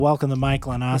Welcome to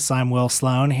Michael and Us. I'm Will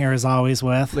Sloan, here as always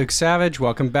with Luke Savage.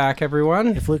 Welcome back, everyone.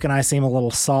 If Luke and I seem a little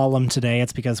solemn today,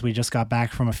 it's because we just got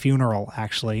back from a funeral,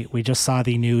 actually. We just saw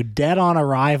the new Dead on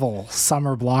Arrival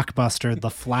summer blockbuster,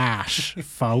 The Flash,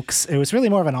 folks. It was really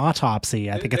more of an autopsy,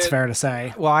 I think it's fair to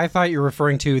say. Well, I thought you were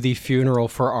referring to the funeral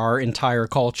for our entire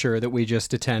culture that we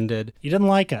just attended. You didn't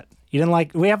like it.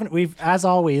 We've, as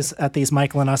always, at these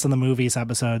Michael and Us in the Movies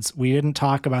episodes, we didn't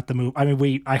talk about the movie. I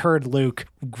mean, I heard Luke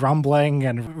grumbling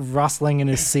and rustling in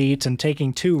his seat and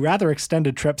taking two rather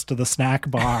extended trips to the snack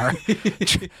bar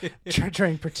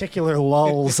during particular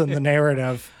lulls in the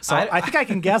narrative. So I think I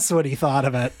can guess what he thought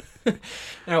of it.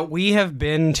 Now, we have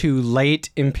been to late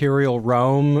Imperial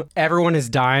Rome. Everyone is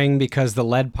dying because the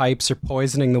lead pipes are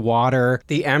poisoning the water.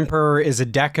 The Emperor is a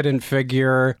decadent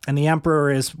figure. And the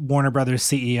Emperor is Warner Brothers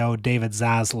CEO David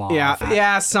Zaslav.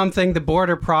 Yeah, something. The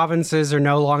border provinces are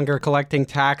no longer collecting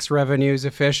tax revenues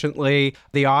efficiently.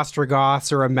 The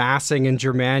Ostrogoths are amassing in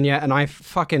Germania, and I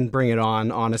fucking bring it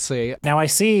on, honestly. Now, I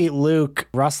see Luke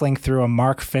rustling through a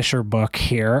Mark Fisher book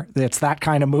here. It's that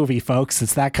kind of movie, folks.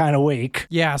 It's that kind of week.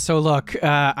 Yeah, so look,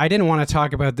 I didn't want to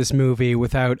talk about this movie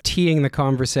without teeing the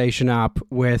conversation up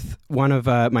with one of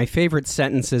my favorite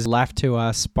sentences left to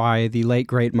us by the late,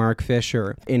 great Mark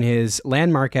Fisher in his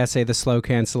landmark essay, The Slow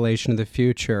Cancellation of the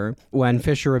Future, when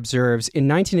Fisher observes, in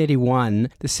 1981,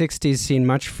 the 60s seemed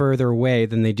much further away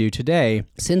than they do today.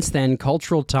 Since then,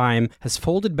 cultural time has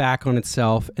folded back on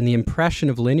itself, and the impression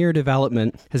of linear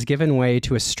development has given way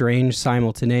to a strange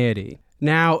simultaneity.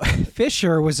 Now,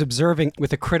 Fisher was observing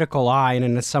with a critical eye and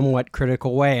in a somewhat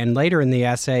critical way, and later in the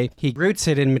essay, he roots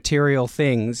it in material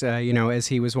things, as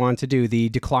he was wont to do, the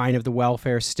decline of the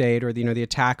welfare state or, the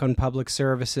attack on public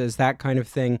services, that kind of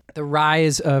thing, the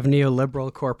rise of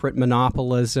neoliberal corporate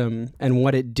monopolism and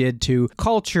what it did to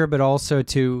culture, but also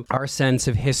to our sense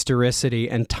of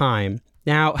historicity and time.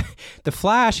 Now, The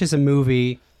Flash is a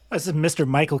movie... Is it Mr.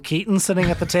 Michael Keaton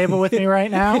sitting at the table with me right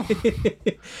now?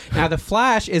 Now, The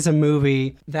Flash is a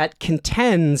movie that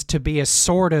contends to be a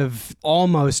sort of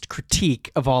almost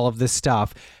critique of all of this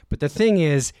stuff. But the thing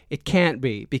is, it can't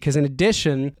be, because in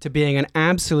addition to being an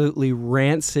absolutely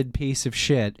rancid piece of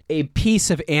shit, a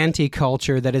piece of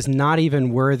anti-culture that is not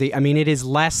even worthy, it is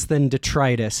less than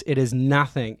detritus. It is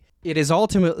nothing. It is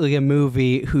ultimately a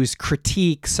movie whose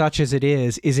critique, such as it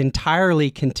is entirely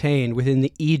contained within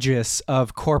the aegis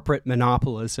of corporate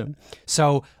monopolism.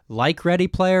 So, like Ready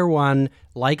Player One,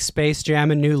 like Space Jam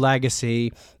and New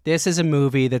Legacy, this is a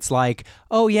movie that's like,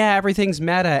 oh yeah, everything's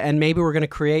meta, and maybe we're going to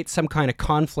create some kind of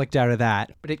conflict out of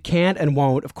that. But it can't and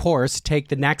won't, of course, take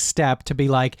the next step to be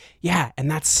like, yeah,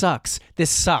 and that sucks. This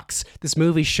sucks. This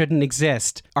movie shouldn't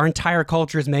exist. Our entire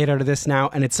culture is made out of this now,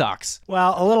 and it sucks.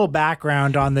 Well, a little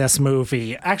background on this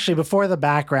movie. Actually, before the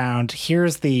background,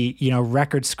 here's the,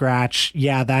 record scratch,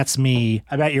 yeah, that's me.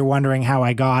 I bet you're wondering how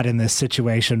I got in this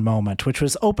situation moment, which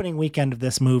was opening weekend of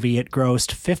this movie. It grossed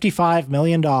 $55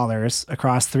 million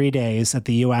across 3 days at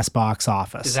the U.S. box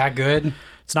office. Is that good?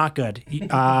 It's not good.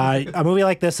 A movie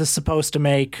like this is supposed to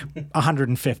make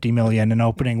 $150 million in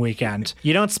opening weekend.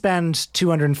 You don't spend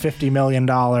 $250 million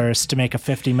to make a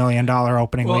 $50 million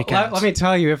opening weekend. Let me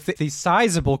tell you, if the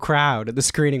sizable crowd at the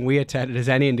screening we attended is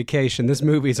any indication, this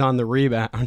movie's on the rebound.